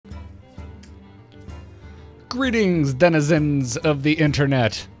Greetings, denizens of the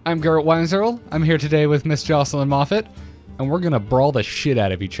internet. I'm Garrett Weinzierl. I'm here today with Miss Jocelyn Moffat, and we're gonna brawl the shit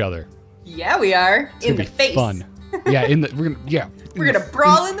out of each other. Yeah, we are. It's in the face. Fun. Yeah, we're gonna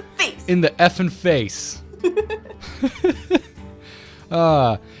brawl in the face. In the effing face.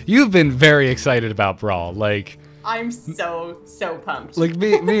 You've been very excited about Brawl. Like, I'm so pumped. Like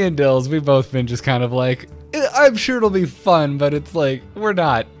me and Dills, we've both been just kind of like, I'm sure it'll be fun, but it's like we're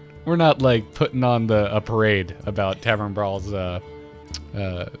not like putting on a parade about Tavern Brawl's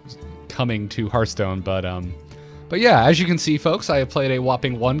coming to Hearthstone. But yeah, as you can see, folks, I have played a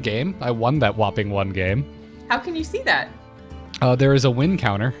whopping 1 game. I won that whopping 1 game. How can you see that? There is a win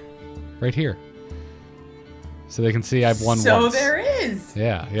counter right here. So they can see I've won once. So there is.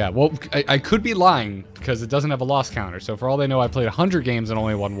 Yeah. Well, I could be lying because it doesn't have a loss counter. So for all they know, I played 100 games and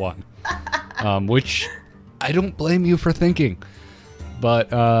only won 1. Which I don't blame you for thinking.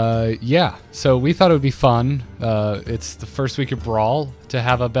 But yeah, so we thought it would be fun. It's the first week of Brawl to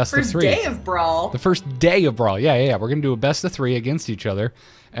have a best of 3. First day of Brawl. The first day of Brawl. Yeah. We're gonna do a best of 3 against each other.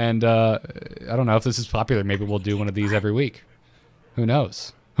 And I don't know if this is popular. Maybe we'll do one of these every week. Who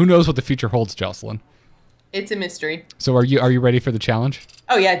knows? Who knows what the future holds, Jocelyn? It's a mystery. So are you ready for the challenge?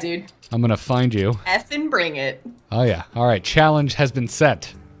 Oh yeah, dude. I'm gonna find you. Effing bring it. Oh yeah. All right. Challenge has been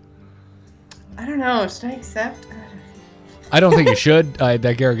set. I don't know. Should I accept? I don't think you should.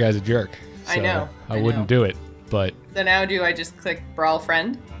 That Garrett guy's a jerk. So I know. I wouldn't do it. But so now do I just click Brawl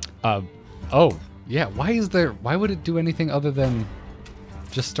friend? Oh yeah. Why would it do anything other than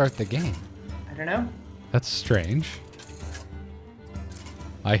just start the game? I don't know. That's strange.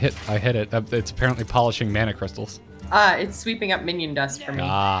 I hit it. It's apparently polishing mana crystals. It's sweeping up minion dust for me.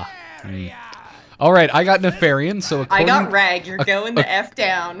 All right, I got Nefarian, so I got Rag. You're going the F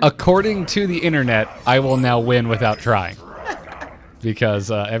down. According to the internet, I will now win without trying. Because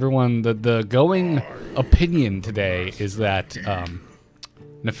everyone, the going opinion today is that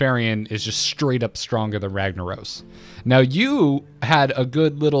Nefarian is just straight up stronger than Ragnaros. Now, you had a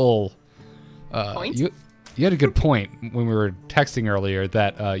good little... Point? You had a good point when we were texting earlier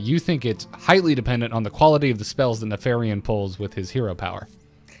that you think it's highly dependent on the quality of the spells that Nefarian pulls with his hero power.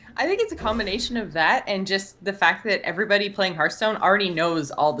 I think it's a combination of that and just the fact that everybody playing Hearthstone already knows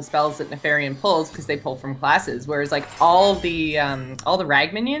all the spells that Nefarian pulls because they pull from classes, whereas like all the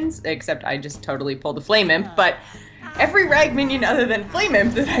Rag minions, except I just totally pulled the Flame Imp, but every Rag minion other than Flame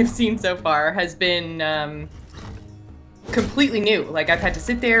Imp that I've seen so far has been completely new. Like I've had to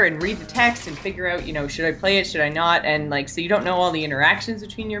sit there and read the text and figure out, should I play it, should I not, and like so you don't know all the interactions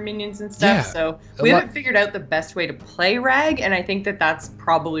between your minions and stuff. Yeah, so we haven't figured out the best way to play Rag, and I think that that's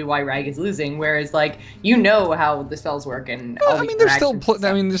probably why Rag is losing. Whereas like how the spells work and all the there's still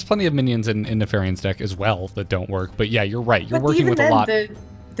there's plenty of minions in Nefarian's deck as well that don't work. But yeah, you're right. You're working with a lot.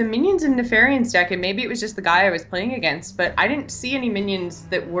 The minions in Nefarian's deck, and maybe it was just the guy I was playing against, but I didn't see any minions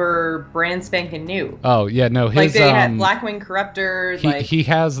that were brand spanking new. Oh yeah, no, his like they had Blackwing Corruptor. He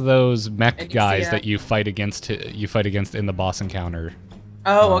has those mech guys that you fight against. You fight against in the boss encounter.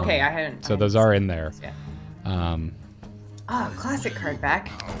 Oh, okay, I hadn't. So those are in there. Yeah. Classic card back.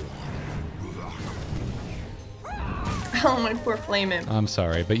 Oh, my poor Flame Imp. I'm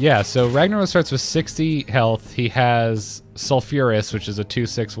sorry, but yeah, so Ragnaros starts with 60 health. He has Sulfurous, which is a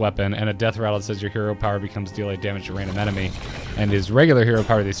 2/6 weapon, and a Death Rattle that says your hero power becomes deal 8 damage to a random enemy. And his regular hero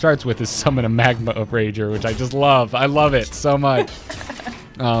power that he starts with is Summon a Magma Rager, which I just love. I love it so much.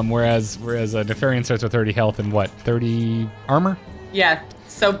 Whereas Nefarian starts with 30 health and what, 30 armor? Yeah,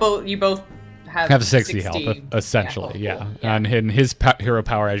 so you both have 60 health, essentially, yeah. And his hero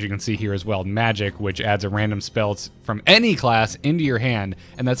power, as you can see here as well, Magic, which adds a random spell from any class into your hand,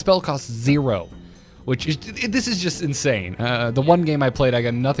 and that spell costs 0, which is, this is just insane. The one game I played, I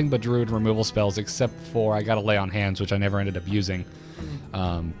got nothing but Druid removal spells, except for I got a Lay on Hands, which I never ended up using.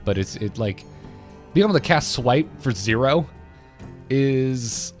 But it like, being able to cast Swipe for 0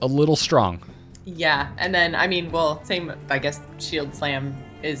 is a little strong. Yeah, and then, same, I guess, Shield Slam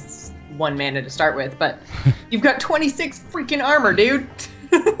is 1 mana to start with, but you've got 26 freaking armor, dude.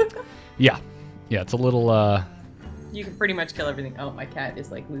 Yeah, it's a little you can pretty much kill everything. Oh, my cat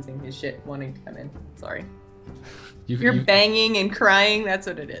is like losing his shit wanting to come in. Sorry. You're banging and crying, that's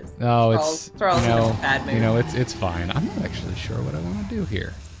what it is. No, it's in a bad mood. It's fine. I'm not actually sure what I want to do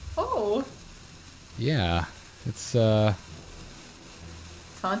here. Oh. Yeah, it's Tonto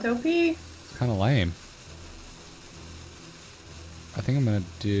P. It's kind of lame. I think I'm going to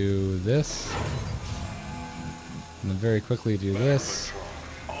do this. And then very quickly do this.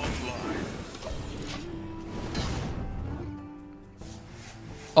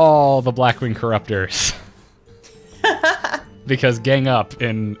 All the Blackwing Corruptors. Because gang up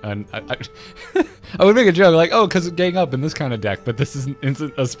in... I would make a joke like, oh, because gang up in this kind of deck, but this isn't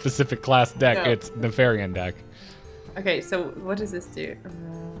a specific class deck. No. It's Nefarian deck. Okay, so what does this do?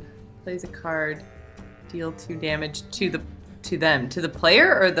 Plays a card, deal 2 damage to the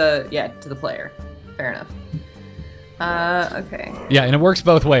player or to the player. Fair enough. Okay. Yeah, and it works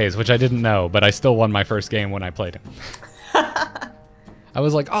both ways, which I didn't know, but I still won my first game when I played him. I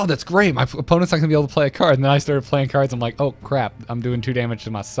was like, oh, that's great. My opponent's not going to be able to play a card. And then I started playing cards. I'm like, oh, crap. I'm doing 2 damage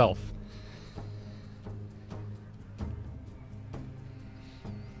to myself.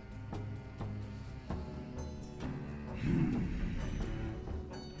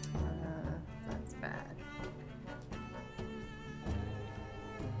 That's bad.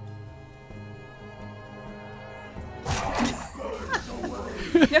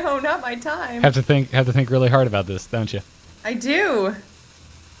 No, not my time. Have to think really hard about this, don't you? I do.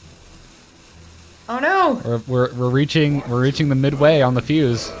 Oh no. We're reaching the midway on the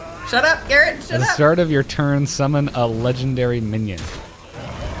fuse. Shut up, Garrett. Shut At the up. start of your turn, summon a legendary minion.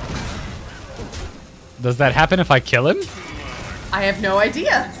 Does that happen if I kill him? I have no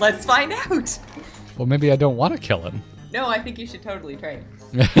idea. Let's find out. Well, maybe I don't want to kill him. No, I think you should totally trade.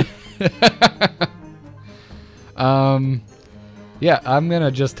 Yeah, I'm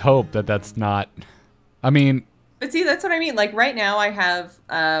gonna just hope that that's not. I mean. But see, that's what I mean. Like right now, I have.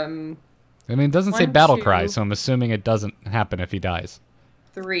 I mean, it doesn't say 1, battle 2, cry, so I'm assuming it doesn't happen if he dies.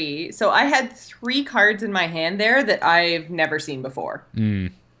 3. So I had 3 cards in my hand there that I've never seen before.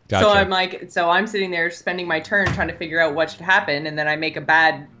 Gotcha. So I'm sitting there spending my turn trying to figure out what should happen, and then I make a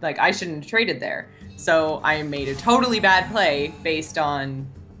bad, like, I shouldn't have traded there. So I made a totally bad play based on,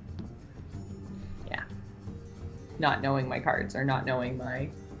 yeah, not knowing my cards or not knowing my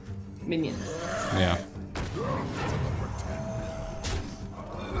minions. Yeah.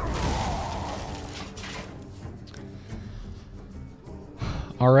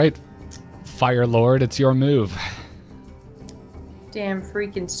 All right, Fire Lord, it's your move. Damn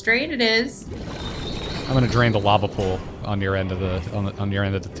freaking straight it is. I'm gonna drain the lava pool on your end of the on your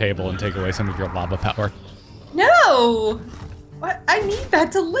end of the table and take away some of your lava power. No! What? I need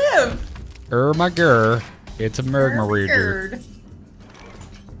that to live. My gur, it's a Murgmarager. Weird.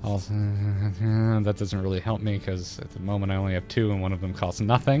 Also, that doesn't really help me because at the moment I only have 2 and one of them costs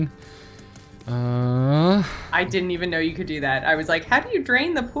nothing. I didn't even know you could do that. I was like, how do you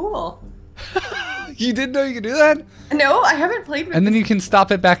drain the pool? You didn't know you could do that? No, I haven't played with And then you can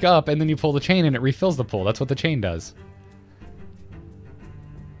stop it back up, and then you pull the chain, and it refills the pool. That's what the chain does.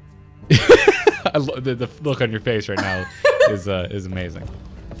 The look on your face right now is amazing.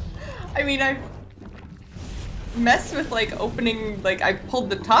 I mean, I messed with like opening, like I pulled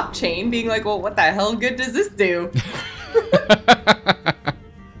the top chain, being like, well, what the hell good does this do?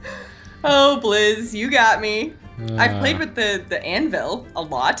 Oh, Blizz, you got me. I've played with the anvil a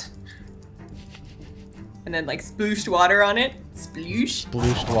lot. And then like splooshed water on it. Sploosh.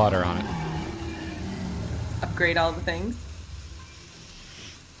 Splooshed water on it. Upgrade all the things.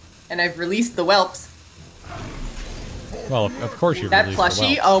 And I've released the whelps. Well, of course you've That released the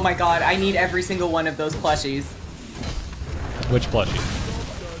plushie, whelps. oh my god, I need every single one of those plushies. Which plushie?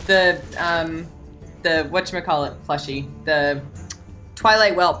 The whatchamacallit plushie. The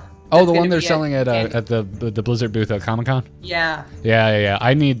Twilight Whelp. Oh, That's the one gonna they're be selling at at the Blizzard booth at Comic-Con? Yeah. Yeah.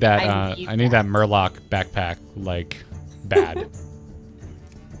 I need that. I need that Murloc backpack, like, bad.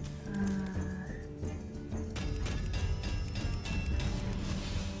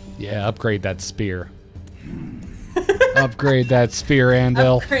 Yeah, upgrade that spear. Upgrade that spear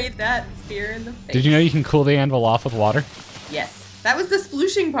anvil. Upgrade that spear in the face. Did you know you can cool the anvil off with water? Yes. That was the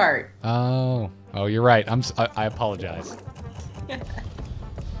splooshing part. Oh, you're right. I apologize.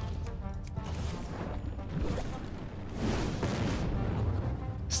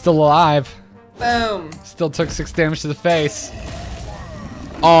 Still alive. Boom. Still took 6 damage to the face.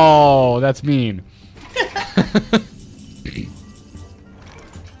 Oh, that's mean.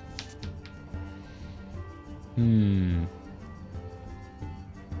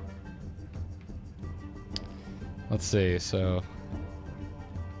 Let's see, so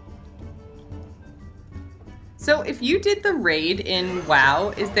if you did the raid in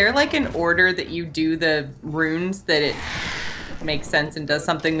WoW, is there like an order that you do the runes that it makes sense and does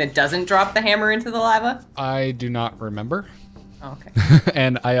something that doesn't drop the hammer into the lava? I do not remember. Oh, okay.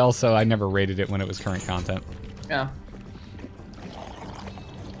 And I never rated it when it was current content. Oh.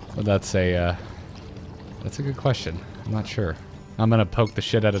 But that's a good question. I'm not sure. I'm gonna poke the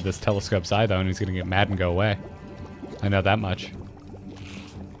shit out of this telescope's eye though, and he's gonna get mad and go away. I know that much.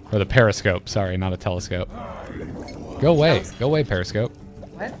 Or the periscope, sorry, not a telescope. Go away, periscope.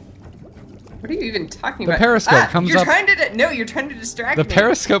 What? What are you even talking The about? periscope comes you're up. Trying to no, you're trying to distract The me.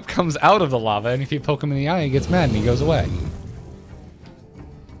 periscope comes out of the lava, and if you poke him in the eye, he gets mad and he goes away.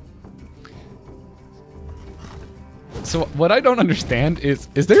 So what I don't understand is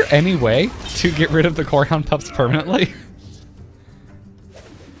there any way to get rid of the Corehound pups permanently?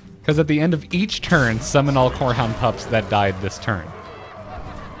 Because at the end of each turn, summon all Corehound pups that died this turn.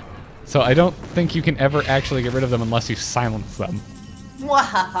 So I don't think you can ever actually get rid of them unless you silence them.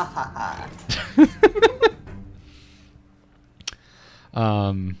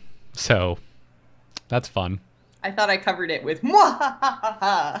 So that's fun. I thought I covered it with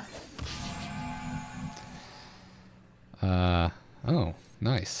Oh,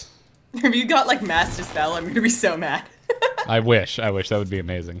 nice. If you got like Mass Dispel, I'm gonna be so mad. I wish that would be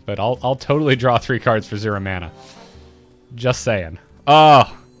amazing. But I'll totally draw 3 cards for 0 mana. Just saying.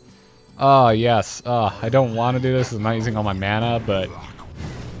 Oh, yes. I don't want to do this. I'm not using all my mana, but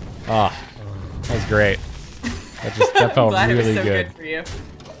that was great. That felt I'm glad really it was so good. good for you.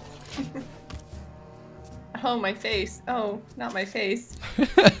 Oh, my face. Oh, not my face.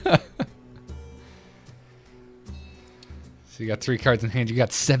 So you got 3 cards in hand. You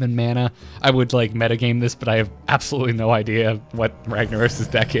got 7 mana. I would like metagame this, but I have absolutely no idea what Ragnaros'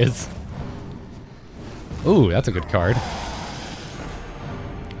 deck is. Ooh, that's a good card.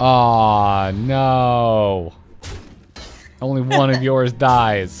 Aw, no. Only one of yours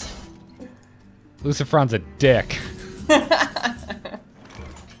dies. Lucifron's a dick. At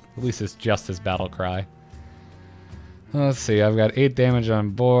least it's just his battle cry. Let's see, I've got 8 damage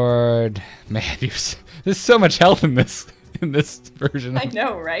on board. Man, there's so much health in this version. I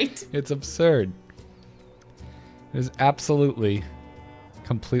know, right? It's absurd. It is absolutely,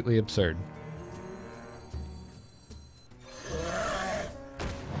 completely absurd.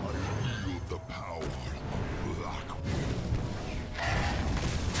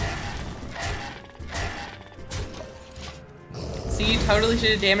 See, you totally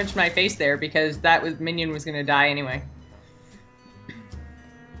should have damaged my face there because that minion was gonna die anyway.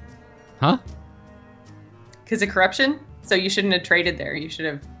 Huh? Because of corruption? So you shouldn't have traded there. You should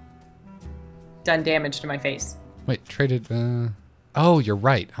have done damage to my face. Wait, traded, oh, you're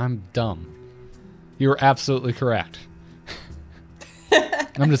right. I'm dumb. You're absolutely correct.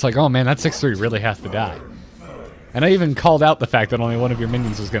 I'm just like, oh man, that 6/3 really has to die. And I even called out the fact that only one of your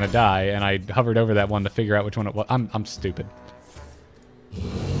minions was gonna die, and I hovered over that one to figure out which one it was. I'm stupid.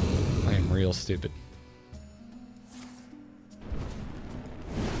 I am real stupid.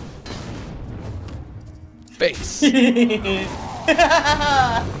 Face.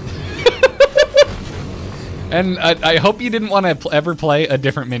 And I hope you didn't want to ever play a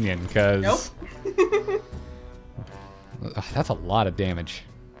different minion, because... Nope. That's a lot of damage.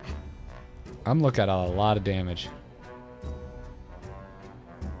 I'm looking at a lot of damage.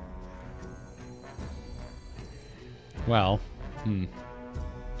 Well,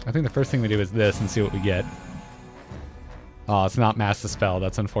 I think the first thing we do is this and see what we get. Oh, it's not Mass Dispel.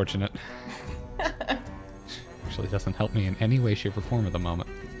 That's unfortunate. Actually doesn't help me in any way, shape, or form at the moment.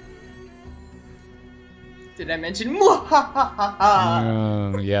 Did I mention?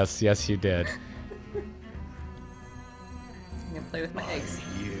 Yes, yes, you did. I'm gonna play with my eggs.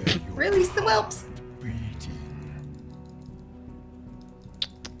 Release the whelps.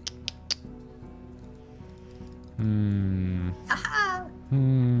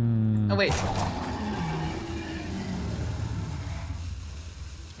 Oh wait.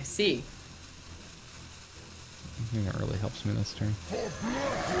 I see. I think that really helps me this turn.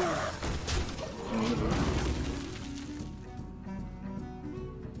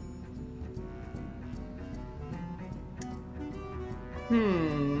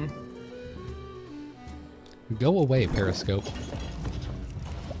 Go away, Periscope.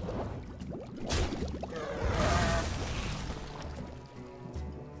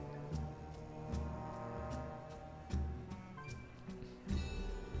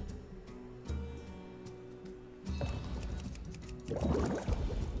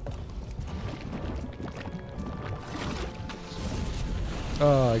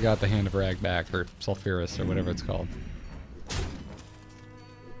 Oh, I got the Hand of Rag back, or Sulphurus, or whatever it's called.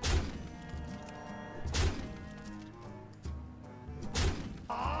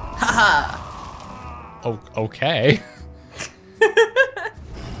 Haha. Oh, okay.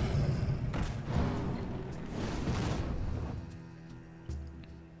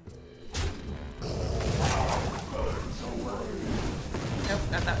 Nope,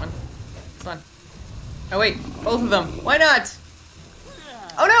 not that one. This one. Oh wait, both of them. Why not?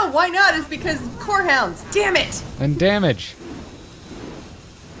 Oh no, why not? It's because Corehounds. Damn it! And damage.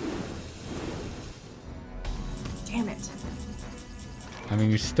 Damn it. I mean,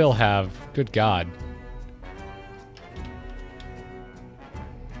 you still have... Good God.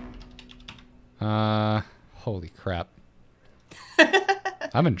 Holy crap.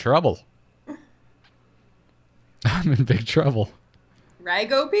 I'm in trouble. I'm in big trouble.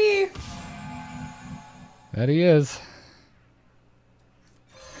 Rag OP. That he is.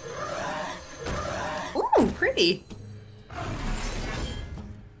 Ooh, pretty.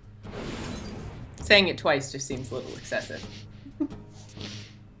 Saying it twice just seems a little excessive.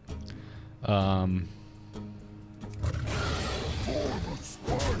 I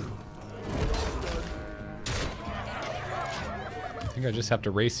think I just have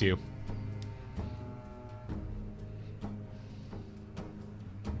to race you.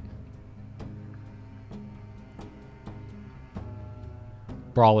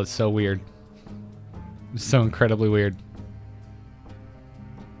 Brawl is so weird. It's so incredibly weird.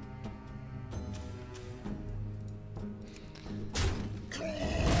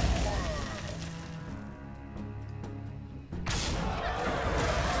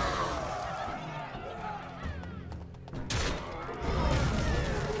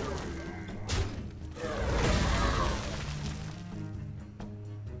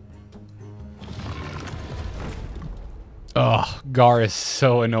 Oh, Gar is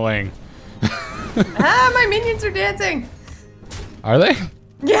so annoying. Ah, my minions are dancing. Are they?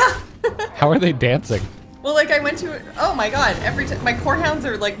 Yeah. How are they dancing? Well, like I went to, oh my god, every time my core hounds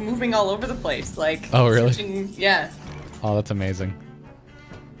are like moving all over the place, like. Oh really? Switching, yeah. Oh, that's amazing.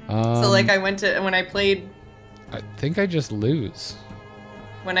 So like I went to when I played. I think I just lose.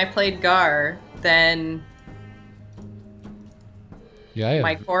 When I played Gar, then. Yeah.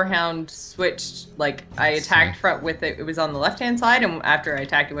 My core hound switched, like I attacked front with it. It was on the left hand side, and after I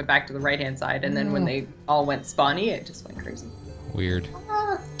attacked, it went back to the right hand side. And then when they all went spawny, it just went crazy. Weird.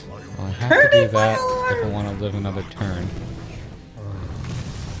 Well, I have to do that if I want to live another turn.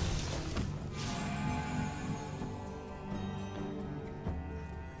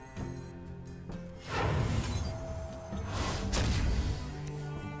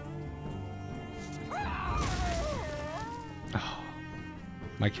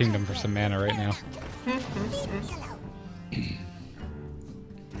 My kingdom for some mana right now.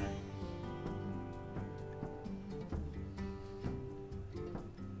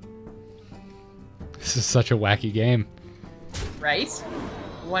 This is such a wacky game. Right?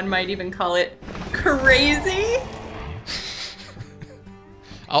 One might even call it crazy.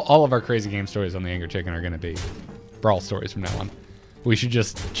 All of our crazy game stories on the Angry Chicken are going to be Brawl stories from now on. We should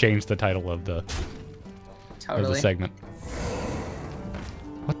just change the title of the segment.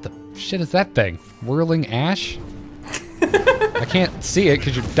 What the shit is that thing? Whirling ash? I can't see it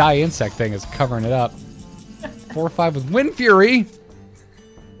because your die insect thing is covering it up. 4-5 with Wind Fury.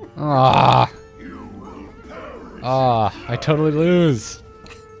 I totally lose.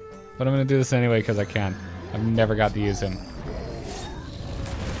 But I'm gonna do this anyway because I can. I've never got to use him.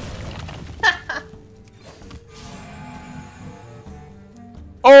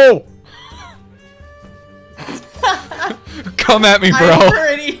 Oh! Come at me, bro. I'm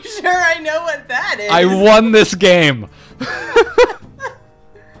pretty sure I know what that is. I won this game.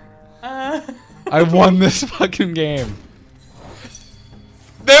 I won this fucking game.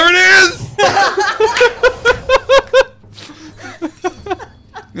 There it is!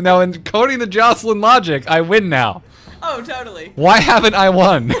 Now, in coding the Jocelyn logic, I win now. Oh, totally. Why haven't I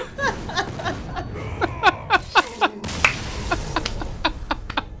won?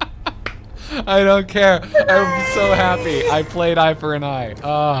 I don't care. I'm so happy. I played eye for an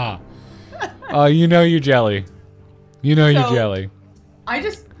eye. Oh, you know you jelly. You know you jelly. I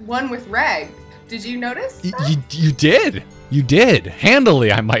just won with Rag. Did you notice that? You did. You did.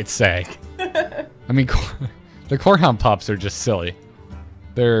 Handily, I might say. I mean, the Corehound pups are just silly.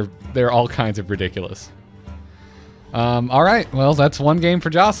 They're all kinds of ridiculous. All right. Well, that's one game for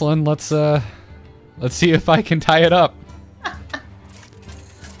Jocelyn. Let's see if I can tie it up.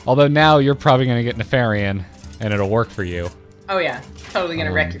 Although now you're probably going to get Nefarian, and it'll work for you. Oh yeah, totally going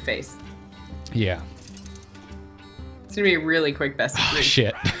to wreck your face. Yeah. It's going to be a really quick best of 3.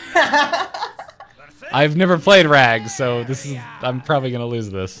 Shit. I've never played Rag, so I'm probably going to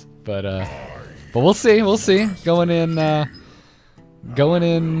lose this. But we'll see. We'll see. Going in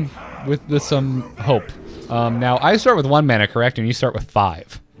with some hope. Now, I start with 1 mana, correct? And you start with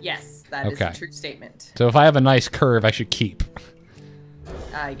 5. Yes, that is a true statement. So if I have a nice curve, I should keep.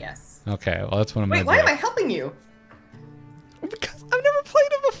 Yes. Okay, well, that's what I'm going to do. Wait, why am I helping you? Because I've never played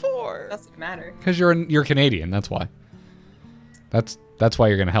it before. Doesn't matter. Because you're Canadian, that's why. That's why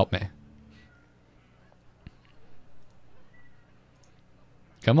you're going to help me.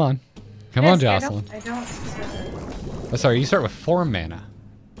 Come on. Come on, Jocelyn. I don't. Oh, sorry, you start with 4 mana.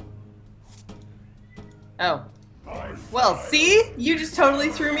 Oh. Well, see? You just totally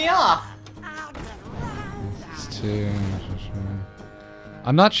threw me off.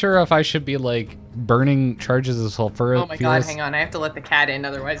 I'm not sure if I should be, like, burning charges of sulfur. Oh my god, hang on. I have to let the cat in,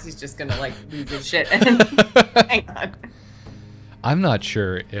 otherwise he's just gonna, like, lose his shit. Hang on. I'm not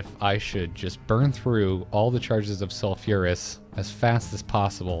sure if I should just burn through all the charges of sulfurous as fast as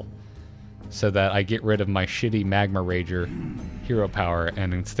possible so that I get rid of my shitty Magma Rager hero power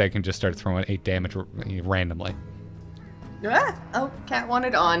and instead can just start throwing 8 damage randomly. Ah! Oh, cat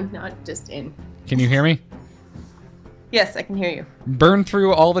wanted on, not just in. Can you hear me? Yes, I can hear you. Burn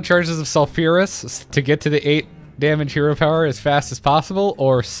through all the charges of sulfurous to get to the 8 damage hero power as fast as possible,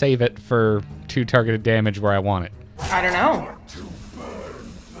 or save it for 2 targeted damage where I want it? I don't know.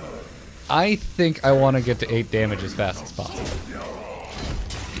 I think I want to get to 8 damage as fast as possible.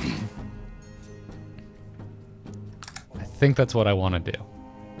 I think that's what I want to do.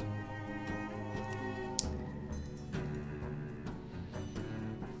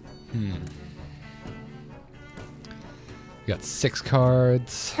 We got 6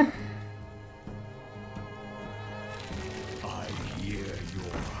 cards.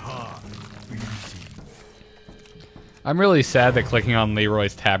 I'm really sad that clicking on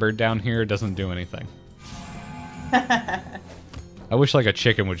Leroy's tabard down here doesn't do anything. I wish like a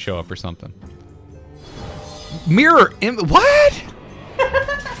chicken would show up or something. Mirror what?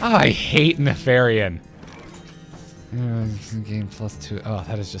 Oh, I hate Nefarian. Game +2. Oh,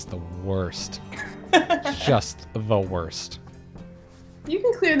 that is just the worst. Just the worst. You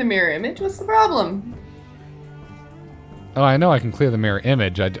can clear the mirror image. What's the problem? Oh, I know I can clear the mirror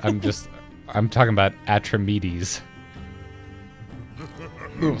image. I'm talking about Atramedes.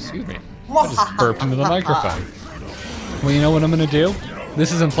 Ooh, excuse me. I just burped into the microphone. Well, you know what I'm gonna do?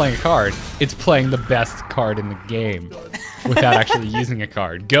 This isn't playing a card. It's playing the best card in the game without actually using a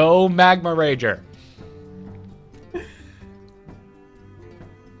card. Go Magma Rager!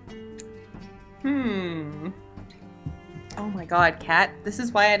 Oh my god, cat. This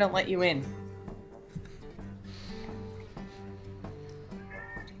is why I don't let you in.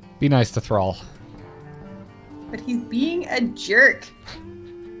 Be nice to Thrall. But he's being a jerk.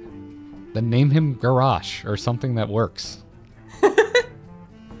 Then name him Garrosh or something that works.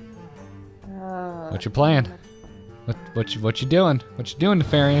 What you playing? What you doing? What you doing,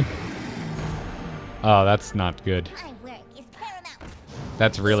 Nefarian? Oh, that's not good.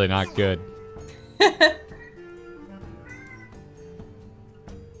 That's really not good.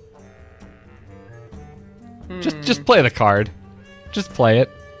 Just play the card. Just play it.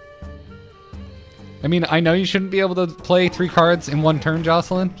 I mean, I know you shouldn't be able to play 3 cards in one turn,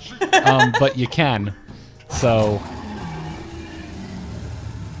 Jocelyn, but you can. So,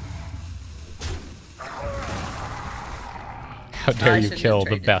 how dare you kill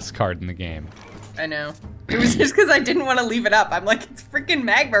the best card in the game? I know. It was just because I didn't want to leave it up. I'm like, it's freaking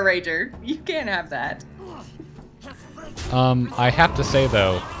Magma Rager. You can't have that. I have to say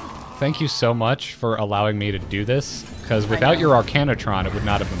though, thank you so much for allowing me to do this, because without your Arcanatron, it would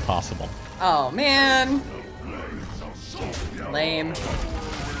not have been possible. Oh, man. Lame.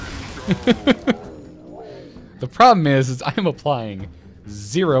 The problem is I am applying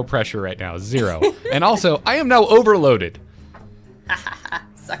 0 pressure right now. 0. And also, I am now overloaded.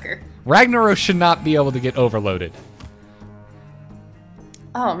 Sucker. Ragnaros should not be able to get overloaded.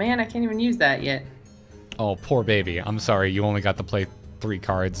 Oh, man, I can't even use that yet. Oh, poor baby. I'm sorry, you only got to play 3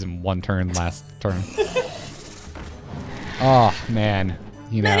 cards in 1 turn last turn. Oh, man.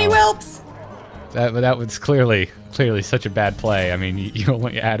 You know. Many whelps! That was clearly such a bad play. I mean, you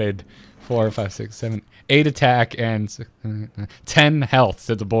only added 4, 5, 6, 7, 8 attack and 10 health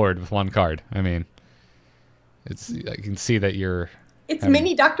to the board with 1 card. I mean, I can see that it's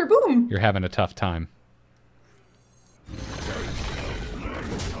mini Dr. Boom. You're having a tough time.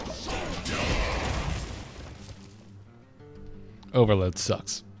 Overload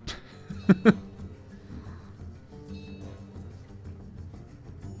sucks.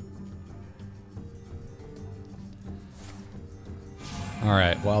 All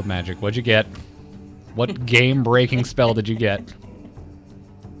right, Wild Magic. What'd you get? What game-breaking spell did you get?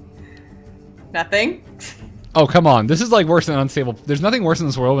 Nothing. Oh, come on. This is like worse than Unstable. There's nothing worse in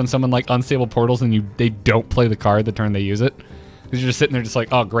this world when someone like Unstable Portals and they don't play the card the turn they use it. Because you're just sitting there just like,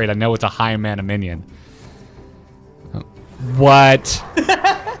 oh, great, I know it's a high mana minion. Oh, what?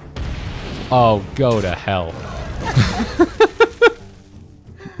 Oh, go to hell.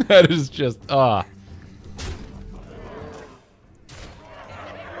 That is just,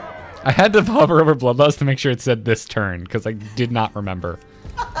 I had to hover over Bloodlust to make sure it said this turn, because I did not remember.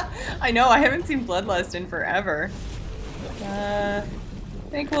 I know, I haven't seen Bloodlust in forever. I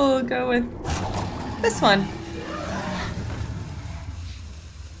think we'll go with this one.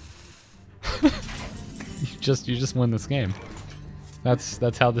 You just win this game.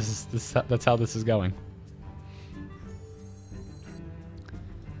 That's how this is going.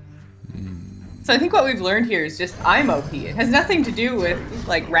 So I think what we've learned here is just I'm OP. It has nothing to do with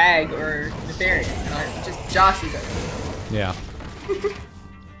like Rag or Nefarian. Just Josh is OP. Yeah. I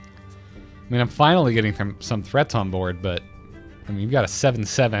mean, I'm finally getting some threats on board, but I mean, you've got a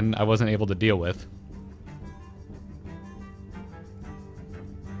 7/7 I wasn't able to deal with.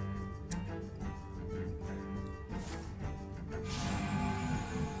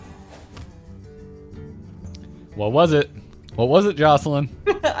 What was it? What was it, Jocelyn?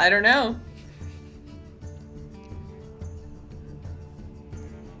 I don't know.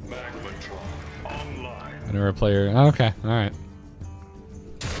 I never player. Okay, all right.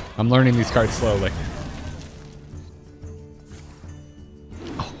 I'm learning these cards slowly.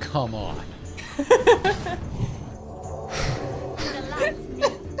 Oh, come on.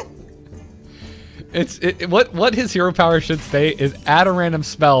 What his hero power should say is add a random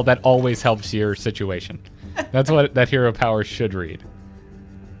spell that always helps your situation. That's what that hero power should read.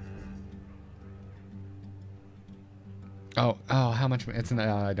 Oh, how much? It's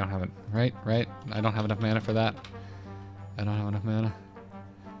I don't have it. Right. I don't have enough mana for that. I don't have enough mana.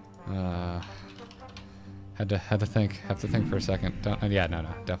 Have to think for a second. Yeah, no,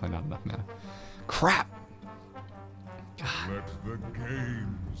 definitely not enough mana. Crap. Let the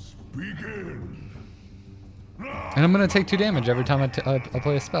games begin. And I'm gonna take 2 damage every time I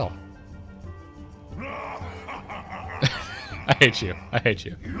play a spell. I hate you. I hate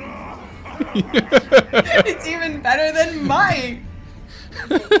you. It's even better than mine.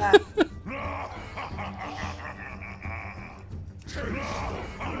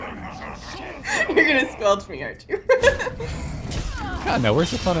 You're gonna squelch me, aren't you? God no,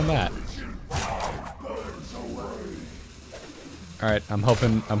 where's the fun in that? Alright, I'm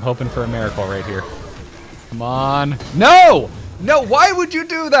hoping for a miracle right here. Come on. No! No, why would you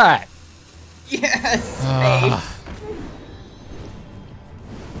do that? Yes.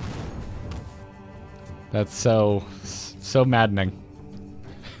 That's so maddening.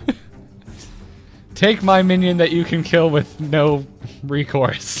 Take my minion that you can kill with no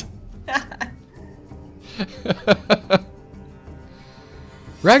recourse.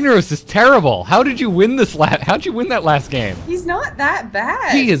 Ragnaros is terrible. How did you win this how'd you win that last game? He's not that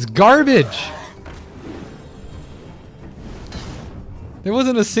bad. He is garbage. There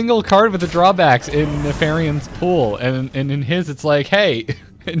wasn't a single card with the drawbacks in Nefarian's pool, and in his it's like, hey,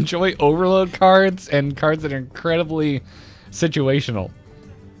 enjoy overload cards and cards that are incredibly situational.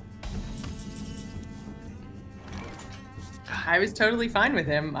 I was totally fine with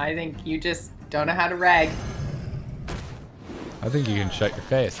him. I think you just don't know how to rag. I think you can shut your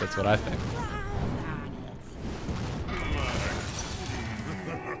face. That's what I think.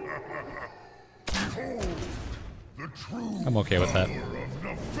 I'm okay with that.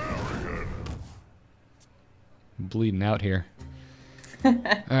 I'm bleeding out here.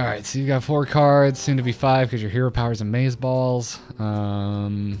 Alright, so you got 4 cards, soon to be 5 because your hero power's amaze balls.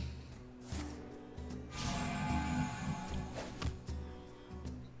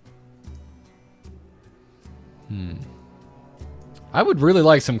 I would really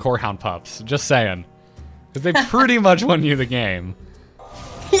like some Corehound Pups, just saying. Because they pretty much won you the game.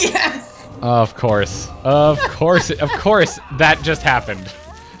 Yes! Of course, that just happened.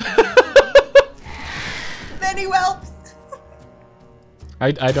 Many whelps!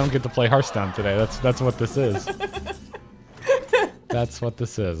 I don't get to play Hearthstone today, that's what this is. That's what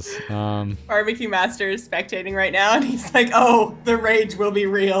this is. Barbecue Master is spectating right now, and he's like, oh, the rage will be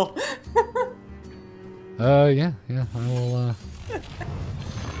real. Yeah, I will,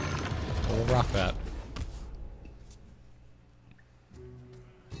 we'll rock that.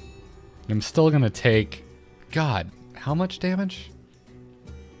 I'm still gonna take, God, how much damage?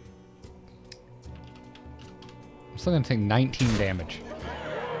 I'm still gonna take 19 damage.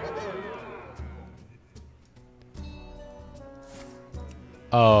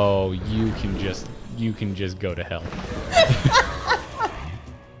 Oh, you can just go to hell.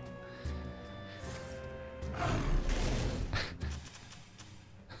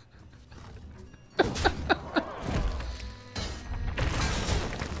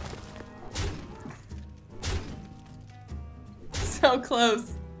 So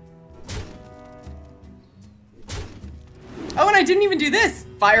close. Oh, and I didn't even do this.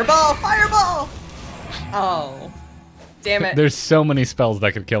 Fireball, fireball. Oh, damn it. There's so many spells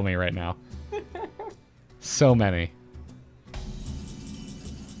that could kill me right now. So many.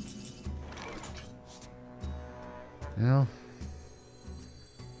 Well.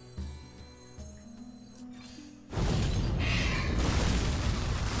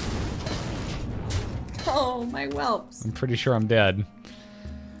 Oh, my whelps. I'm pretty sure I'm dead.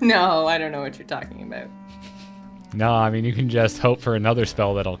 No, I don't know what you're talking about. No, I mean, you can just hope for another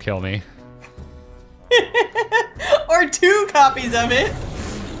spell that'll kill me. Or 2 copies of it.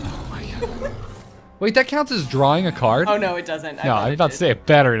 Oh my god. Wait, that counts as drawing a card? Oh, no, it doesn't. No, I was about to say it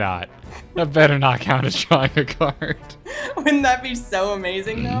better not. That better not count as drawing a card. Wouldn't that be so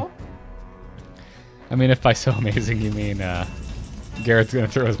amazing, though? I mean, if by so amazing you mean Garrett's gonna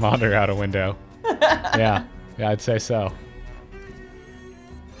throw his monitor out a window. Yeah, I'd say so.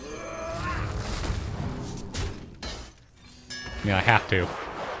 I mean, I have to.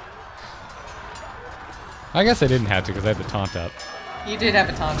 I guess I didn't have to because I had the taunt up. You did have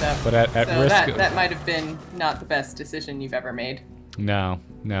a taunt up. But at so risk... that might have been not the best decision you've ever made. No.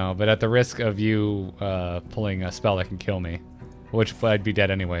 But at the risk of you pulling a spell that can kill me, which I'd be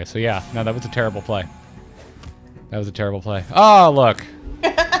dead anyway. So yeah, no, that was a terrible play. That was a terrible play. Oh, look.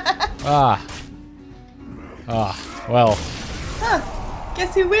 Well. Huh.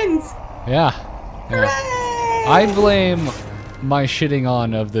 Guess who wins? Yeah. Hooray! I blame my shitting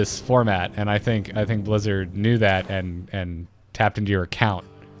on of this format, and I think Blizzard knew that and tapped into your account.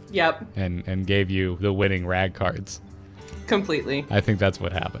 Yep. And gave you the winning rag cards. Completely. I think that's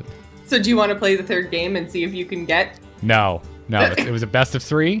what happened. So do you want to play the 3rd game and see if you can get? No. It was a best of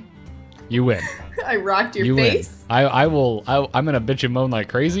 3. You win. I rocked your you face. Win. I'm gonna bitch and moan like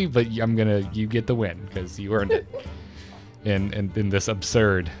crazy, but you get the win because you earned it. in this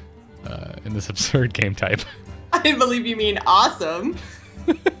absurd game type. I believe you mean awesome.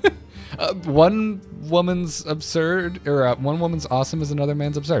 One woman's absurd, or one woman's awesome is another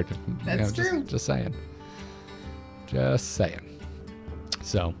man's absurd. That's true. Just saying. Just saying.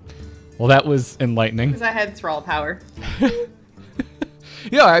 So, well, that was enlightening. Because I had thrall power.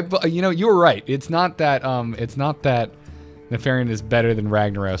 Yeah, you were right. It's not that Nefarian is better than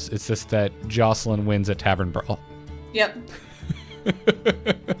Ragnaros. It's just that Jocelyn wins at Tavern Brawl. Yep.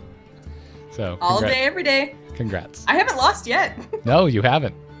 So all day, every day. Congrats. I haven't lost yet. No, you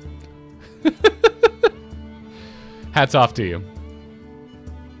haven't. Hats off to you.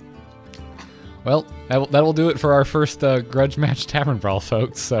 Well, that will do it for our first grudge match Tavern Brawl,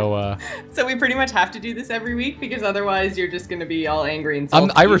 folks. So so we pretty much have to do this every week because otherwise you're just going to be all angry and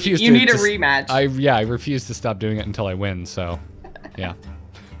salty. I refuse you need a rematch. I refuse to stop doing it until I win. So, yeah.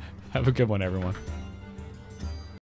 Have a good one, everyone.